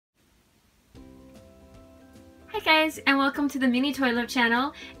guys, and welcome to the Mini Toy Love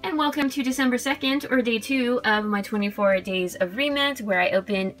channel, and welcome to December 2nd, or day 2 of my 24 days of Rement, where I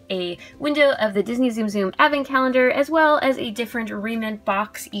open a window of the Disney Tsum Tsum advent calendar, as well as a different Rement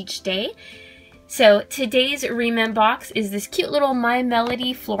box each day. So today's Rement box is this cute little My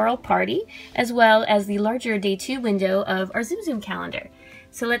Melody floral party, as well as the larger day 2 window of our Tsum Tsum calendar.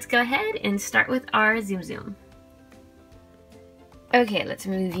 So let's go ahead and start with our Tsum Tsum. Okay, let's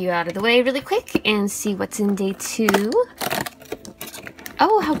move you out of the way really quick and see what's in day 2.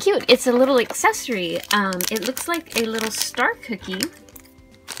 Oh, how cute! It's a little accessory. It looks like a little star cookie,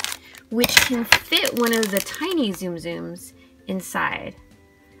 which can fit one of the tiny Tsum Tsums inside.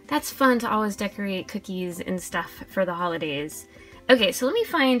 That's fun to always decorate cookies and stuff for the holidays. Okay, so let me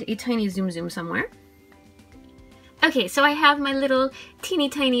find a tiny Tsum Tsum somewhere. Okay, so I have my little teeny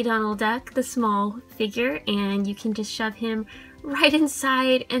tiny Donald Duck, the small figure, and you can just shove him right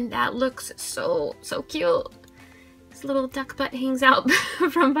inside, and that looks so cute. His little duck butt hangs out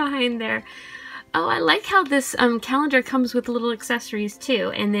from behind there. Oh, I like how this calendar comes with little accessories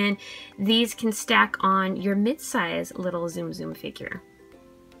too, and then these can stack on your mid-size little Tsum Tsum figure.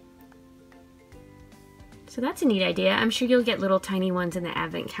 So that's a neat idea. I'm sure you'll get little tiny ones in the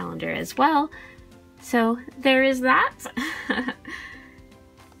advent calendar as well. So there is that.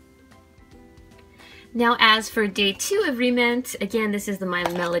 Now, as for day 2 of Rement, again, this is the My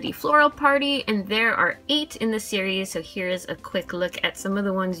Melody Floral Party, and there are 8 in the series, so here's a quick look at some of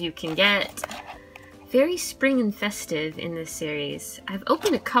the ones you can get. Very spring and festive in this series. I've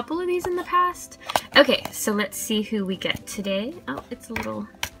opened a couple of these in the past. Okay, so let's see who we get today. Oh, it's a little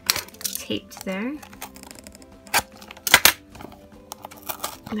taped there.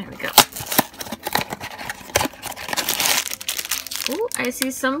 There we go. Oh, I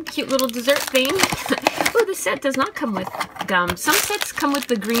see some cute little dessert thing. Oh, the set does not come with gum. Some sets come with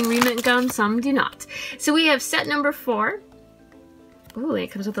the green Rement gum, some do not. So we have set number 4. Ooh, it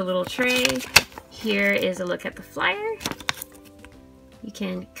comes with a little tray. Here is a look at the flyer. You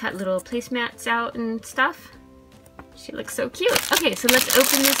can cut little placemats out and stuff. She looks so cute. Okay, so let's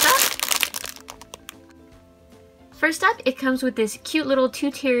open this up. First up, it comes with this cute little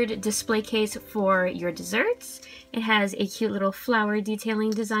 2-tiered display case for your desserts. It has a cute little flower detailing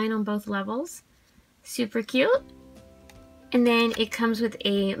design on both levels. Super cute. And then it comes with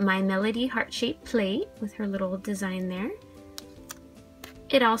a My Melody heart-shaped plate with her little design there.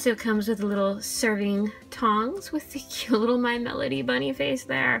 It also comes with a little serving tongs with the cute little My Melody bunny face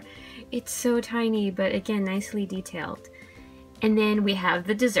there. It's so tiny, but again, nicely detailed. And then we have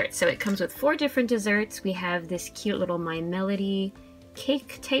the dessert. So it comes with 4 different desserts. We have this cute little My Melody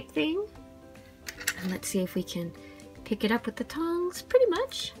cake type thing. And let's see if we can pick it up with the tongs. Pretty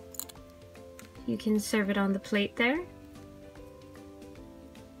much. You can serve it on the plate there.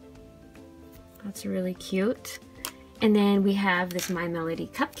 That's really cute. And then we have this My Melody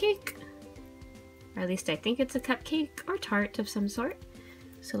cupcake. Or at least I think it's a cupcake or tart of some sort.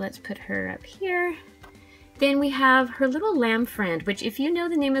 So let's put her up here. Then we have her little lamb friend, which if you know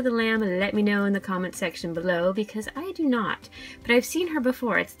the name of the lamb, let me know in the comment section below, because I do not. But I've seen her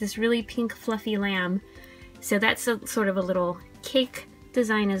before. It's this really pink fluffy lamb. So that's a sort of a little cake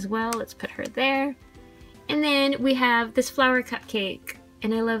design as well. Let's put her there. And then we have this flower cupcake,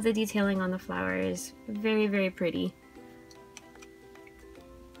 and I love the detailing on the flowers. Very pretty.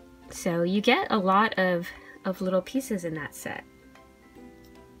 So you get a lot of little pieces in that set.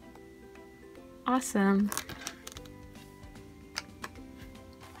 Awesome.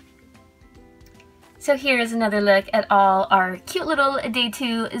 So here's another look at all our cute little day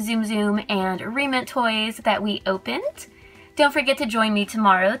 2 Tsum Tsum and Rement toys that we opened. Don't forget to join me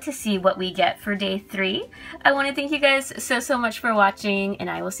tomorrow to see what we get for day 3. I want to thank you guys so much for watching, and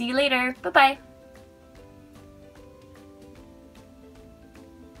I will see you later. Bye-bye.